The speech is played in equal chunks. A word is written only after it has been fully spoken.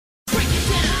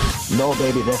No,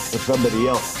 baby, that's for somebody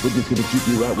else. We're just gonna keep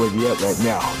you right where you're at right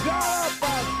now.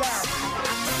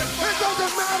 It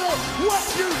doesn't matter what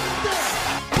you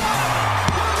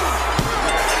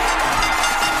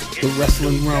think. The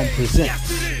Wrestling Realm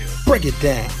presents Break It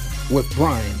Down with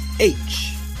Brian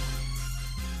H.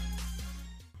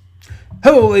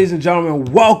 Hello, ladies and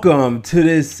gentlemen. Welcome to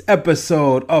this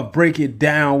episode of Break It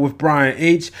Down with Brian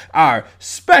H., our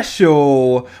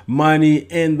special Money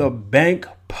in the Bank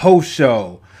post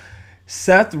show.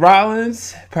 Seth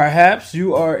Rollins, perhaps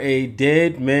you are a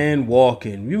dead man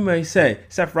walking. You may say,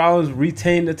 Seth Rollins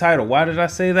retained the title. Why did I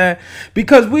say that?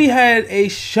 Because we had a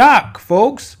shock,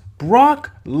 folks.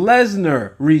 Brock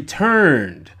Lesnar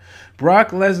returned.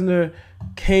 Brock Lesnar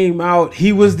came out.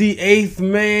 He was the 8th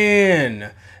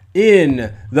man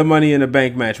in the Money in the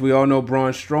Bank match. We all know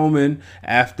Braun Strowman,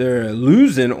 after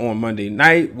losing on Monday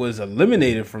night, was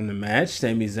eliminated from the match.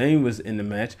 Sami Zayn was in the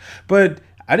match. But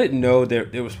I didn't know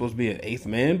there was supposed to be an 8th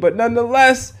man. But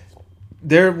nonetheless,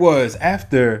 there was,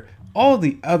 after all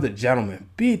the other gentlemen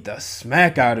beat the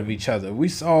smack out of each other. We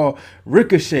saw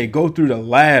Ricochet go through the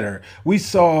ladder. We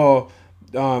saw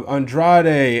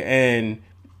Andrade and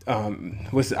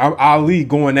Ali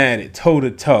going at it toe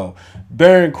to toe.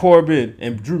 Baron Corbin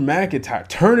and Drew McIntyre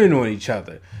turning on each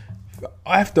other.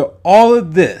 After all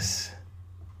of this,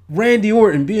 Randy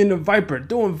Orton being the Viper,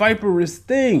 doing Viperous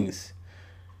things.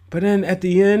 But then at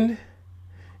the end,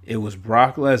 it was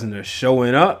Brock Lesnar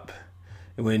showing up.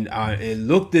 When it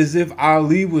looked as if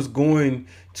Ali was going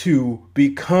to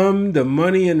become the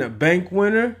Money in the Bank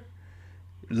winner,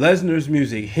 Lesnar's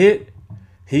music hit.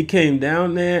 He came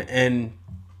down there and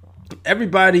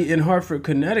everybody in Hartford,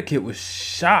 Connecticut was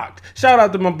shocked. Shout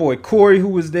out to my boy Corey who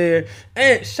was there.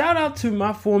 And shout out to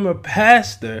my former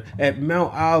pastor at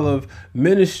Mount Olive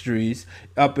Ministries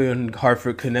up in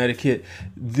Hartford, Connecticut,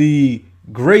 the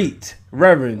great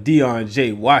Reverend Dion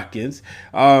J. Watkins.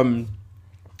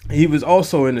 He was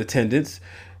also in attendance.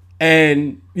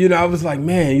 And, I was like,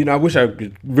 man, I wish I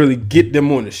could really get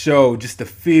them on the show just to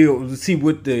see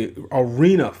what the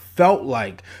arena felt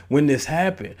like when this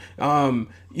happened. Tonight,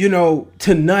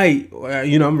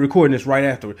 I'm recording this right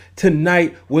afterward.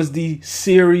 Tonight was the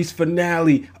series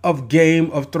finale of Game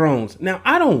of Thrones. Now,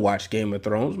 I don't watch Game of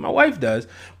Thrones. My wife does.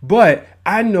 But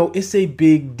I know it's a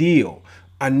big deal.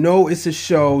 I know it's a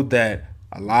show that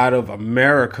a lot of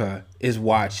America is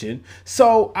watching.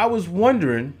 So I was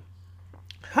wondering,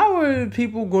 how are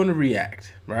people going to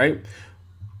react, right?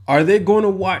 Are they going to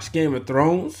watch Game of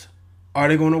Thrones? Are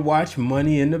they going to watch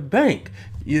Money in the Bank?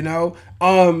 Drew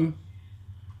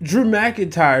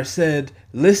McIntyre said,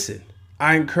 listen,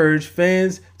 I encourage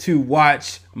fans to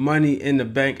watch Money in the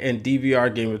Bank and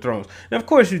DVR Game of Thrones. Now, of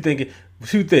course, you're thinking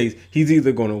two things. He's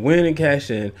either going to win and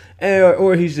cash in,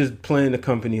 or he's just playing the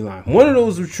company line. One of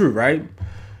those are true, right?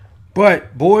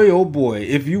 But boy, oh boy,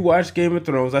 if you watch Game of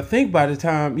Thrones, I think by the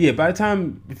time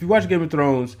if you watch Game of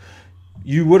Thrones,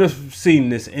 you would have seen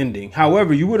this ending.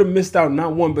 However, you would have missed out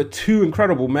not one, but two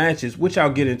incredible matches, which I'll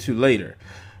get into later.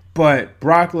 But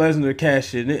Brock Lesnar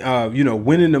cashing,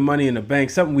 winning the Money in the Bank,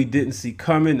 something we didn't see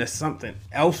coming. There's something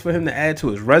else for him to add to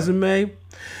his resume.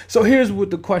 So here's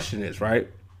what the question is, right?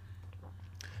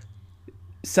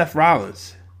 Seth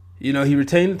Rollins, he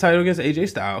retained the title against AJ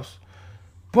Styles,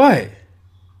 but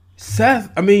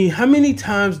Seth, how many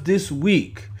times this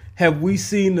week have we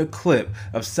seen the clip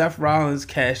of Seth Rollins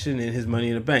cashing in his Money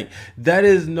in the Bank? That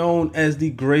is known as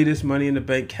the greatest Money in the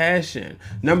Bank cash-in.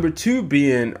 Number 2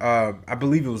 being, I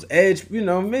believe it was Edge,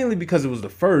 mainly because it was the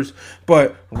first.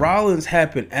 But Rollins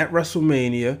happened at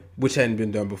WrestleMania, which hadn't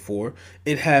been done before.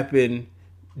 It happened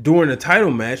during a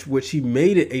title match, which he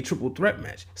made it a triple threat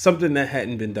match, something that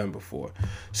hadn't been done before.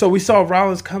 So we saw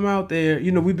Rollins come out there.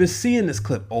 We've been seeing this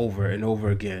clip over and over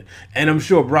again. And I'm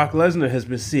sure Brock Lesnar has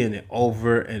been seeing it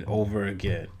over and over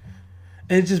again.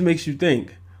 And it just makes you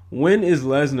think, when is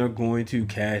Lesnar going to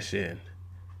cash in?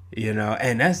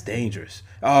 And that's dangerous.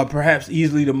 Perhaps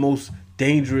easily the most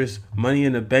dangerous Money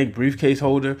in the Bank briefcase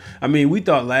holder. We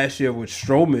thought last year with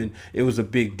Strowman, it was a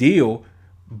big deal,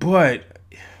 but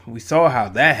we saw how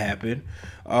that happened.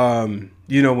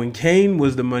 When Kane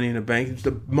was the Money in the Bank, it was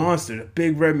the monster, the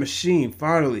big red machine.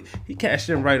 Finally, he cashed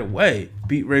in right away.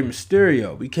 Beat Rey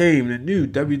Mysterio, became the new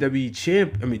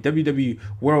WWE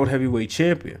World Heavyweight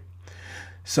Champion.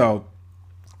 So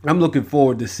I'm looking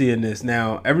forward to seeing this.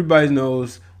 Now, everybody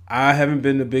knows I haven't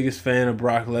been the biggest fan of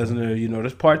Brock Lesnar.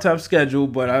 This part-time schedule,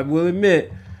 but I will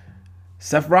admit,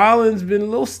 Seth Rollins been a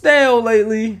little stale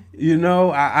lately.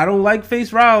 I don't like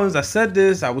face Rollins. I said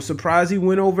this. I was surprised he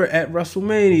went over at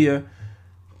WrestleMania.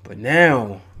 But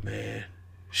now, man,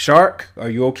 Shark, are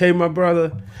you okay, my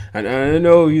brother? And I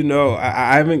know,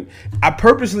 I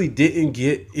purposely didn't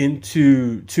get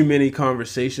into too many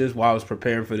conversations while I was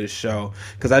preparing for this show,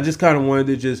 because I just kind of wanted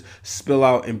to just spill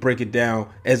out and break it down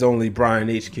as only Brian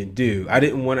H can do. I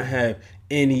didn't want to have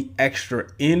any extra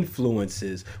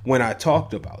influences when I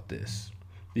talked about this.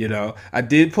 I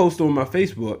did post on my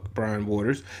Facebook, Brian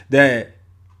Waters, that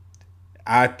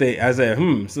I said,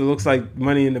 so it looks like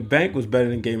Money in the Bank was better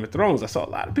than Game of Thrones. I saw a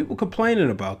lot of people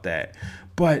complaining about that.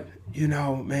 But,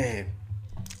 man,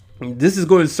 this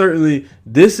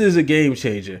is a game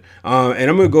changer. And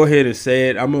I'm going to go ahead and say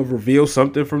it. I'm going to reveal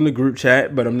something from the group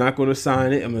chat, but I'm not going to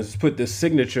sign it. I'm going to put the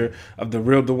signature of the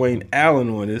real Dwayne Allen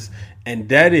on this. And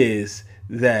that is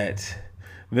that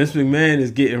Vince McMahon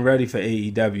is getting ready for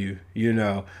AEW.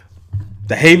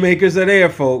 The haymakers are there,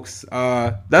 folks.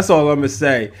 That's all I'm going to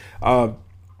say.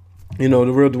 The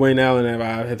real Dwayne Allen and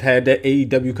I have had that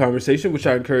AEW conversation, which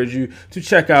I encourage you to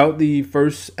check out. The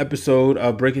first episode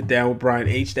of Break It Down with Brian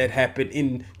H. that happened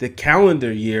in the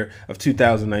calendar year of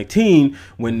 2019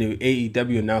 when the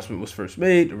AEW announcement was first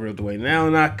made. The real Dwayne Allen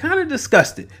and I kind of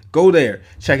discussed it. Go there.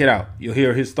 Check it out. You'll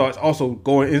hear his thoughts. Also,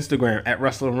 go on Instagram at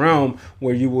Wrestling Realm,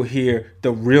 where you will hear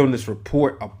the realness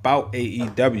report about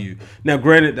AEW. Now,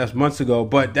 granted, that's months ago,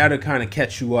 but that'll kind of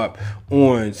catch you up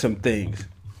on some things.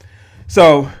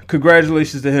 So,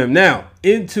 congratulations to him. Now,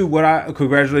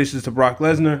 congratulations to Brock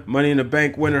Lesnar, Money in the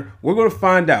Bank winner. We're going to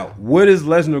find out, what is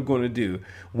Lesnar going to do?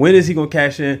 When is he going to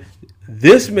cash in?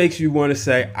 This makes you want to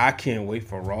say, I can't wait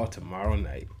for Raw tomorrow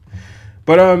night.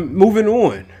 But moving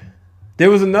on. There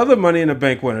was another Money in the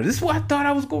Bank winner. This is what I thought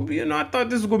I was going to be. I thought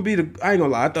this was going to be I ain't going to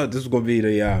lie. I thought this was going to be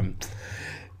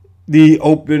the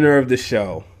opener of the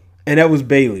show. And that was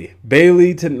Bayley.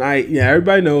 Bayley tonight,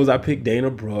 everybody knows I picked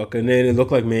Dana Brooke, and then it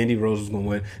looked like Mandy Rose was going to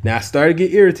win. Now, I started to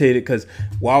get irritated because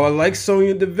while I like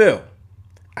Sonya Deville,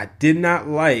 I did not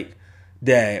like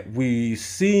that we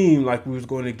seemed like we was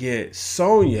going to get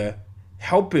Sonya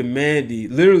helping Mandy,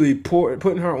 literally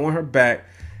putting her on her back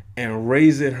and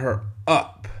raising her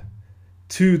up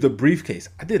to the briefcase.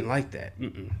 I didn't like that.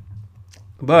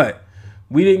 But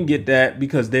we didn't get that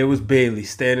because there was Bayley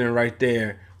standing right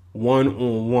there,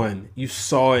 one-on-one. You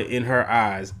saw it in her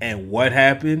eyes. And what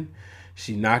happened?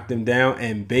 She knocked him down,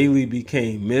 and Bayley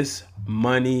became Miss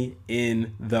Money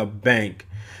in the Bank.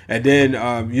 And then,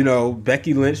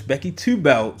 Becky Lynch, Becky Two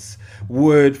Belts,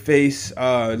 would face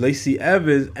Lacey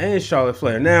Evans and Charlotte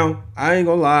Flair. Now, I ain't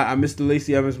gonna lie, I missed the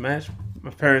Lacey Evans match.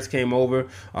 My parents came over,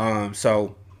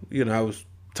 so I was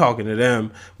talking to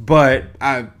them, but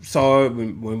I saw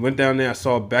when we went down there, I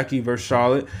saw Becky versus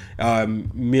Charlotte.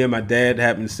 Me and my dad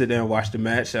happened to sit down and watch the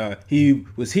match. He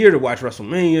was here to watch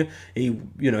WrestleMania. He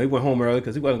went home early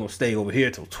because he wasn't going to stay over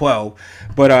here till 12.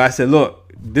 But I said,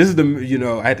 look, this is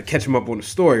I had to catch him up on the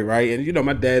story, right? And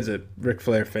my dad's a Ric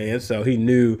Flair fan, so he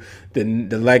knew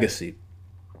the legacy.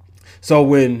 So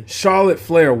when Charlotte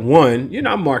Flair won,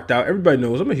 I'm marked out. Everybody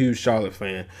knows I'm a huge Charlotte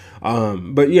fan.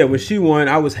 But yeah, when she won,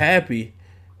 I was happy.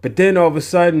 But then all of a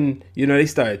sudden, they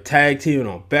started tag teaming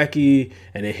on Becky,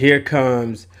 and then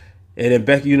and then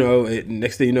Becky,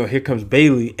 next thing you know, here comes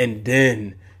Bayley, and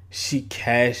then she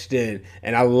cashed in.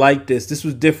 And I like this. This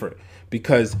was different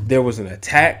because there was an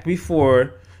attack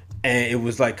before, and it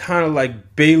was kind of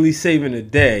like Bayley saving the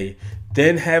day,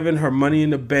 then having her Money in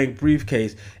the Bank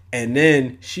briefcase, and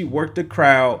then she worked the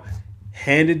crowd,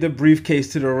 handed the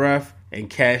briefcase to the ref, and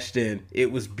cashed in.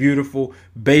 It was beautiful.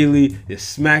 Bayley is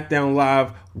SmackDown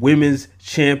Live Women's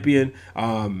Champion.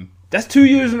 That's 2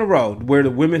 years in a row where the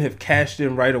women have cashed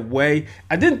in right away.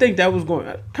 I didn't think it was going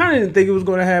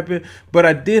to happen, but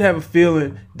I did have a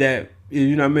feeling that,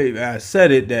 maybe I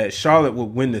said it, that Charlotte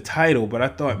would win the title, but I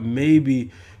thought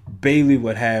maybe Bayley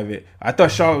would have it. I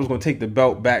thought Charlotte was going to take the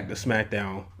belt back to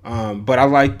SmackDown. But I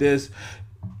like this.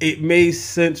 It made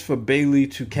sense for Bayley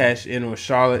to cash in on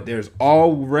Charlotte. There's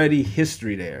already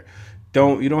history there.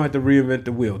 You don't have to reinvent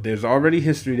the wheel. There's already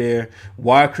history there.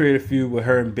 Why create a feud with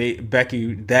her and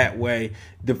Becky that way?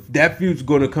 That feud's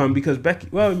going to come because Becky,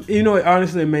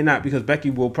 honestly, it may not, because Becky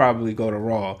will probably go to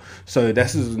Raw. So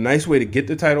that's a nice way to get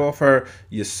the title off her.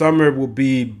 Your summer will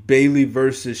be Bayley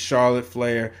versus Charlotte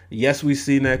Flair. Yes, we've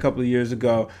seen that a couple of years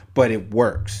ago, but it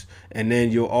works. And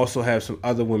then you'll also have some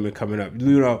other women coming up.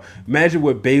 Imagine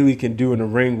what Bayley can do in the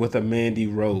ring with a Mandy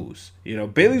Rose.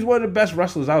 Bayley's one of the best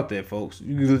wrestlers out there, folks.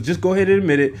 You can just go ahead and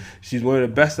admit it. She's one of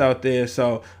the best out there.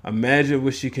 So imagine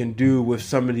what she can do with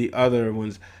some of the other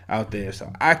ones out there. So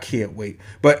I can't wait.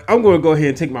 But I'm going to go ahead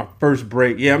and take my first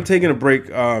break. Yeah, I'm taking a break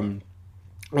on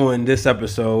this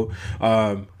episode.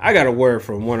 I got a word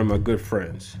from one of my good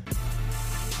friends.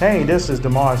 Hey, this is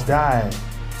DeMars Dive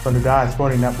from the Dive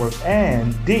Sporting Network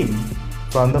and D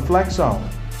from the Flex Zone.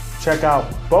 Check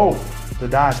out both the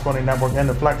Dye Sporting Network and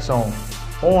the Flex Zone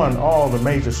on all the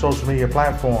major social media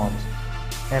platforms.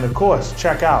 And of course,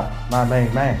 check out my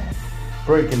main man,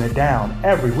 breaking it down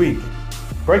every week.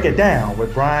 Break It Down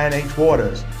with Brian H.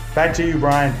 Waters. Back to you,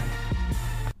 Brian.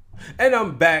 And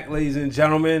I'm back, ladies and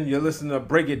gentlemen. You're listening to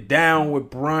Break It Down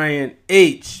with Brian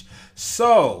H.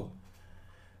 So,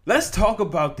 let's talk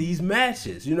about these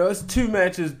matches. You know, it's two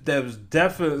matches that was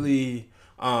definitely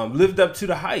lived up to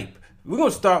the hype. We're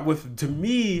going to start with, to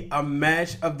me, a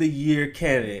match of the year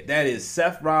candidate. That is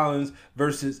Seth Rollins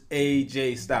versus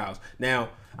AJ Styles. Now,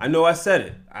 I know I said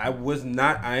it. I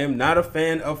am not a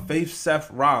fan of face Seth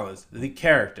Rollins, the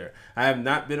character. I have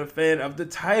not been a fan of the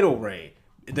title reign,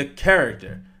 the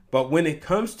character. But when it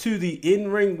comes to the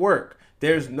in-ring work,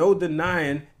 there's no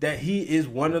denying that he is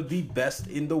one of the best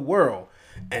in the world.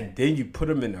 And then you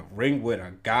put him in a ring with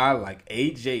a guy like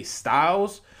AJ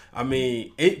Styles. I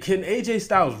mean, can AJ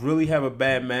Styles really have a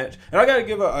bad match? And I got to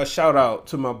give a shout out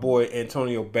to my boy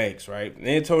Antonio Banks, right?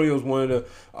 Antonio is one of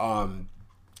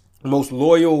the most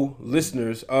loyal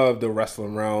listeners of the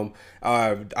wrestling realm.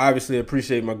 I obviously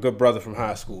appreciate my good brother from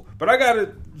high school. But I got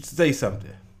to say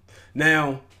something.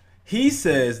 Now, he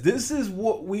says this is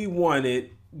what we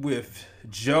wanted with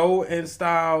Joe and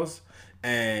Styles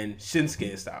and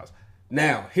Shinsuke and Styles.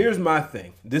 Now, here's my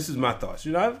thing. This is my thoughts.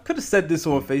 You know, I could have said this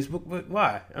on Facebook, but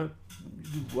why?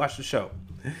 Watch the show.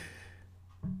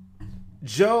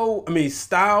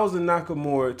 Styles and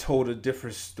Nakamura told a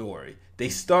different story. They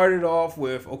started off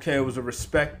with, okay, it was a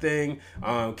respect thing.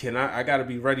 I got to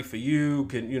be ready for you.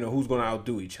 Who's going to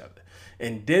outdo each other?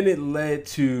 And then it led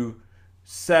to a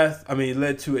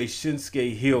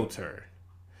Shinsuke heel turn.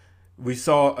 We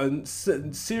saw a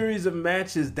series of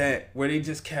matches where they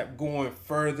just kept going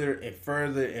further and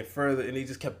further and further, and they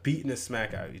just kept beating the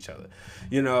smack out of each other.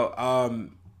 You know,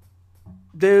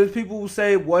 there's people who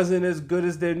say it wasn't as good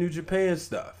as their New Japan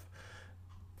stuff.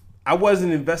 I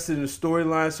wasn't invested in the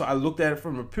storyline, so I looked at it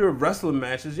from a pure wrestling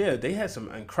matches. Yeah, they had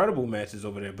some incredible matches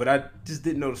over there, but I just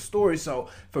didn't know the story. So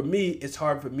for me, it's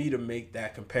hard for me to make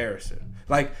that comparison.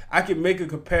 Like, I can make a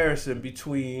comparison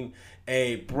between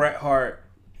a Bret Hart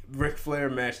Ric Flair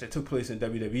match that took place in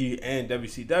WWE and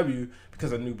WCW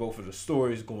because I knew both of the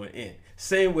stories going in.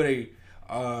 Same with a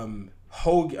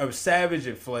Savage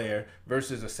and Flair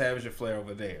versus a Savage and Flair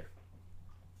over there.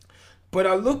 But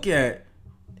I look at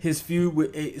his feud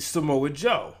with Samoa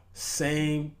Joe.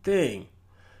 Same thing.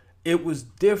 It was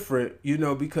different,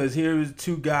 because here was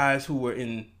two guys who were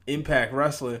in Impact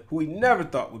Wrestling who we never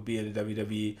thought would be in the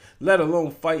WWE, let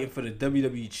alone fighting for the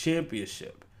WWE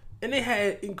Championship. And they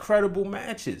had incredible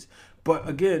matches. But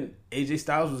again, AJ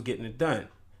Styles was getting it done.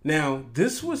 Now,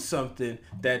 this was something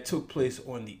that took place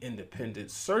on the independent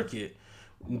circuit,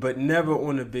 but never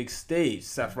on the big stage,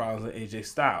 Seth Rollins and AJ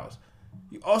Styles.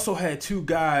 You also had two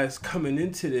guys coming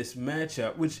into this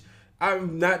matchup, which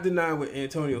I'm not denying what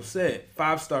Antonio said.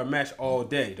 5-star match all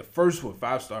day. The first one,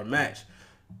 5-star match.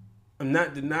 I'm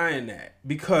not denying that,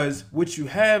 because what you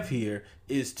have here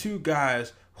is two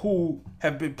guys who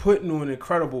have been putting on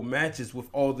incredible matches with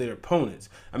all their opponents.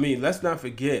 I mean, let's not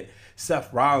forget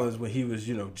Seth Rollins when he was,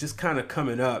 just kind of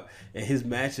coming up, and his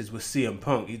matches with CM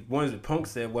Punk. One of the Punk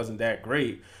said wasn't that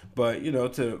great, but,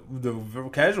 to the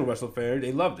casual wrestling fan,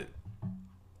 they loved it.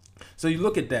 So you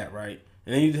look at that, right?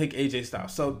 And then you take AJ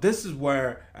Styles. So this is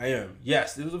where I am.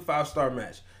 Yes, it was a 5-star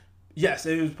match. Yes,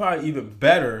 it was probably even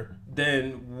better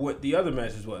than what the other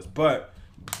matches was. But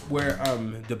where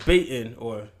I'm debating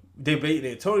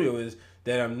Antonio is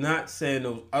that I'm not saying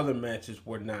those other matches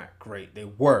were not great. They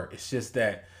were. It's just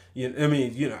that,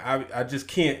 I just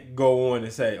can't go on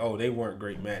and say, oh, they weren't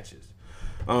great matches.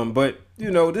 But,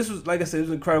 this was, like I said, it was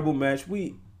an incredible match.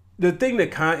 The thing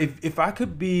that if I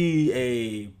could be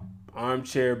a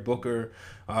armchair booker,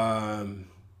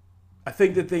 I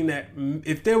think the thing that,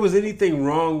 if there was anything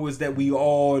wrong, was that we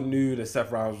all knew that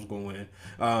Seth Rollins was going to win.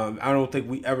 I don't think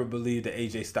we ever believed that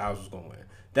AJ Styles was going to win.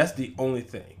 That's the only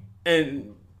thing.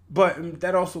 But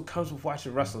that also comes with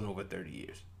watching wrestling over 30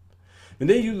 years. And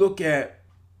then you look at,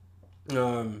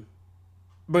 like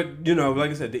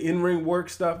I said, the in-ring work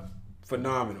stuff,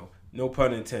 phenomenal. No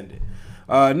pun intended.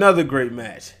 Another great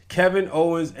match. Kevin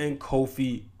Owens and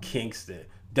Kofi Kingston.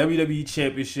 WWE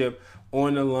Championship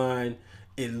on the line.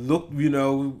 It looked,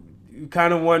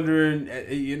 kind of wondering,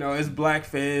 as black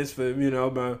fans, for,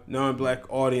 my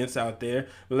non-black audience out there,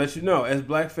 but let you know, as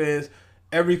black fans,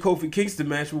 every Kofi Kingston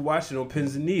match we're watching on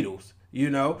pins and needles,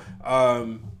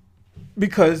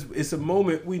 because it's a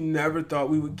moment we never thought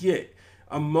we would get.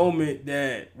 A moment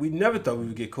that we never thought we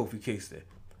would get Kofi Kingston.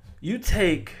 You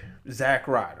take Zack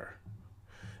Ryder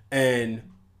and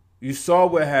you saw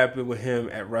what happened with him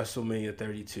at WrestleMania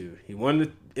 32. He won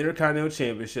the Intercontinental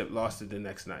Championship, lost it the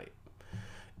next night,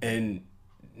 and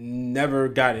never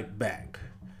got it back.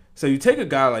 So you take a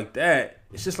guy like that,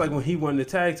 it's just like when he won the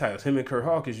tag titles, him and Kurt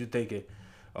Hawkins, you're thinking,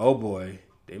 oh boy,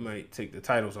 they might take the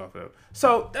titles off of him.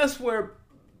 So that's where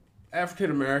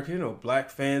African-American or black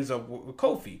fans of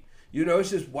Kofi, it's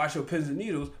just watch your pins and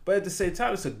needles. But at the same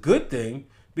time, it's a good thing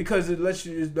because it lets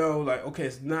you just know, like, okay,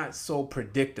 it's not so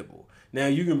predictable. Now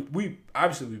we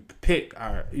pick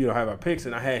our, have our picks,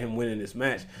 and I had him winning this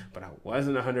match, but I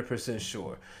wasn't 100%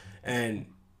 sure.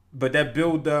 But that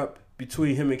build up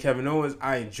between him and Kevin Owens,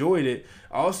 I enjoyed it.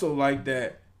 I also like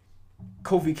that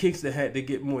Kofi Kingston had to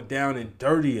get more down and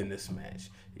dirty in this match.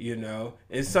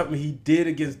 It's something he did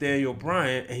against Daniel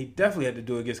Bryan, and he definitely had to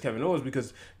do it against Kevin Owens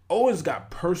because Owens got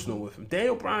personal with him.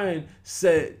 Daniel Bryan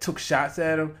took shots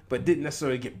at him, but didn't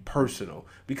necessarily get personal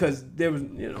because there was,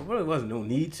 really wasn't no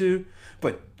need to.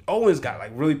 But Owens got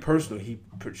like really personal. He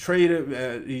portrayed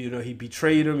him, he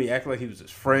betrayed him. He acted like he was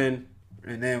his friend,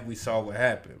 and then we saw what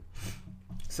happened.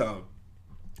 So,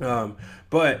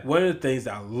 but one of the things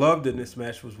that I loved in this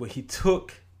match was when he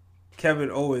took Kevin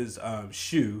Owens'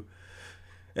 shoe,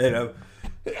 and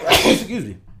excuse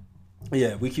me,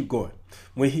 yeah, we keep going.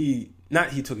 When he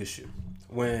took his shoe.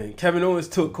 When Kevin Owens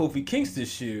took Kofi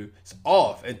Kingston's shoe, it's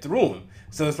off and threw him.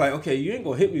 So it's like, okay, you ain't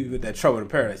gonna hit me with that Trouble in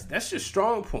Paradise. That's your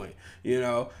strong point, We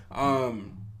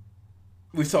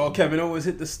saw Kevin Owens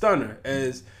hit the stunner,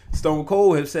 as Stone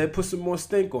Cold had said, put some more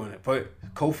stink on it. But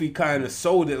Kofi kind of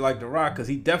sold it like The Rock because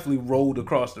he definitely rolled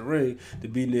across the ring to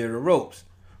be near the ropes.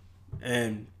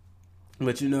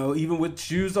 But even with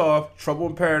shoes off, Trouble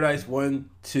in Paradise, 1,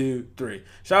 2, 3.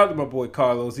 Shout out to my boy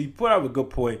Carlos. He put out a good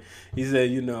point. He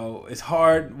said, it's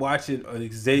hard watching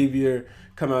Xavier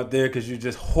come out there because you're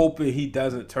just hoping he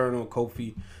doesn't turn on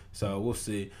Kofi. So we'll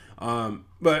see.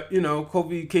 But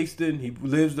Kofi Kingston, he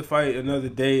lives to fight another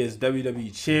day as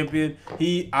WWE champion.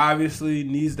 He obviously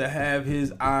needs to have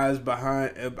his eyes in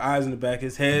the back of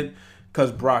his head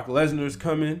because Brock Lesnar's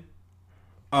coming.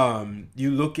 You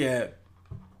look at.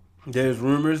 There's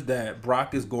rumors that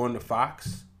Brock is going to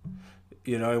Fox,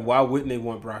 and why wouldn't they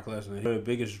want Brock Lesnar? They're the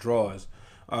biggest draws.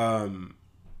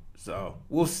 So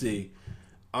we'll see.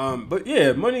 But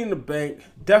yeah, Money in the Bank,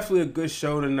 definitely a good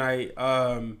show tonight.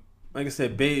 Like I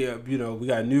said, we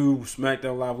got a new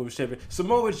SmackDown Live Women's Champion,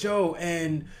 Samoa Joe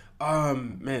and Rey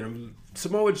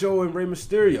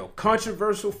Mysterio.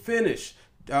 Controversial finish.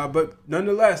 But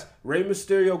nonetheless, Rey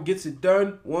Mysterio gets it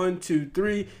done. 1, 2,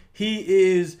 3.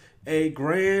 He is a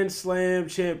Grand Slam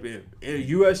champion, a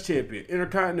U.S. champion,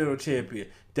 Intercontinental champion,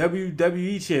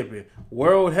 WWE champion,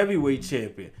 World Heavyweight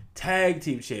champion, Tag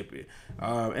Team champion,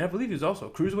 and I believe he's also a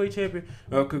Cruiserweight champion.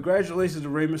 Congratulations to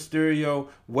Rey Mysterio.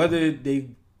 Whether they're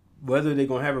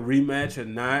gonna have a rematch or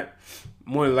not,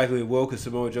 more than likely it will because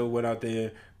Samoa Joe went out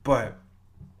there. But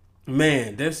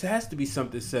man, there has to be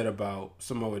something said about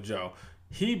Samoa Joe.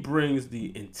 He brings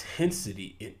the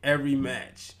intensity in every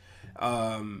match.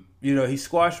 He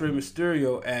squashed Rey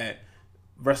Mysterio at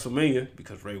WrestleMania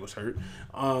because Rey was hurt.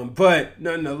 But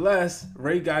nonetheless,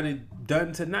 Rey got it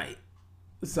done tonight.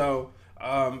 So,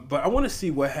 but I want to see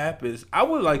what happens. I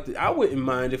wouldn't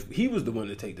mind if he was the one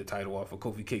to take the title off of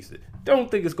Kofi Kingston.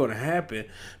 Don't think it's going to happen.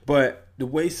 But the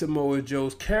way Samoa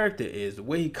Joe's character is, the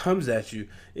way he comes at you,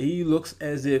 he looks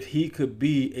as if he could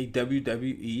be a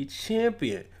WWE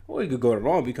champion. Or he could go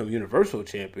wrong and become Universal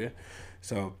champion.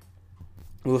 So,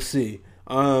 we'll see.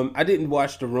 I didn't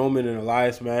watch the Roman and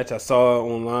Elias match. I saw it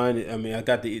online. I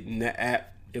got the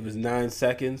app. It was 9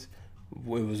 seconds. It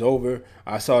was over.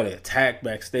 I saw the attack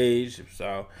backstage.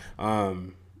 So,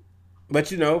 but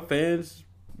fans,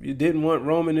 you didn't want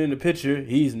Roman in the picture.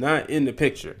 He's not in the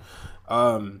picture.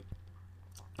 And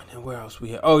then where else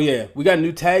we have? Oh yeah, we got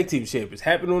new tag team champions.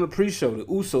 Happened on the pre-show. The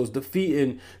Usos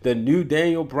defeating the new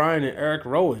Daniel Bryan and Eric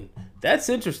Rowan. That's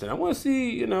interesting. I want to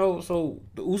see, so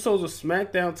the Usos are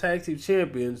SmackDown Tag Team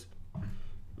Champions.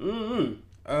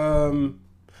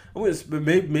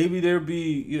 Maybe there'll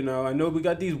be, I know we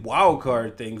got these wild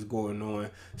card things going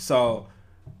on. So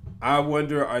I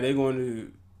wonder, are they going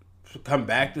to come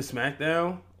back to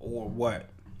SmackDown or what?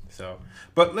 So,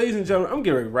 but ladies and gentlemen, I'm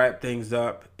getting ready to wrap things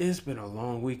up. It's been a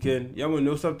long weekend. Y'all want to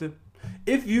know something?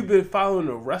 If you've been following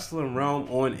the Wrestling Realm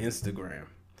on Instagram,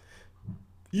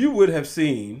 you would have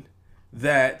seen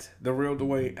that the real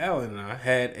Dwayne Allen and I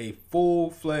had a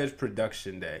full-fledged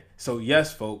production day. So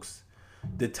yes, folks,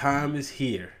 the time is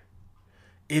here.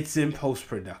 It's in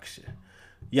post-production.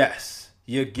 Yes,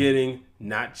 you're getting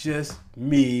not just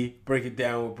me break it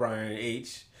down with Brian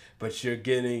H., but you're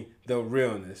getting the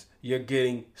realness. You're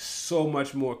getting so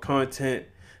much more content.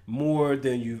 more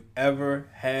than you've ever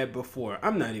had before.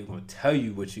 I'm not even going to tell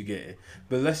you what you're getting,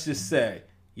 but let's just say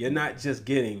you're not just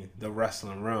getting the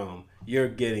wrestling realm, you're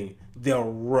getting the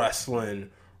wrestling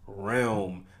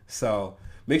realm. So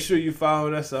make sure you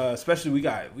follow us, especially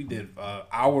we did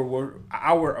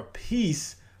hour a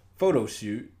piece photo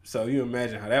shoot, so you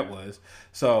imagine how that was.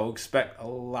 So expect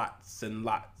lots and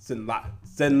lots and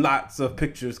lots and lots of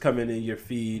pictures coming in your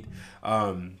feed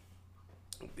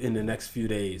in the next few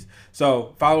days.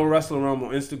 So follow Wrestling Realm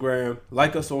on Instagram,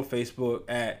 like us on Facebook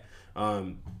at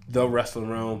The Wrestling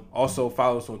Realm. Also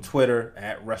follow us on Twitter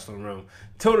at Wrestling Realm.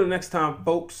 Till the next time,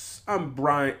 folks, I'm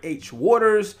Brian H.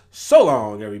 Waters. So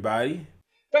long, everybody.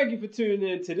 Thank you for tuning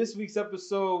in to this week's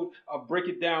episode of Break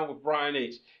It Down with Brian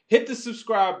H. Hit the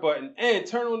subscribe button and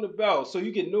turn on the bell so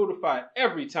you get notified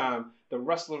every time the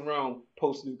Wrestling Realm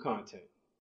posts new content.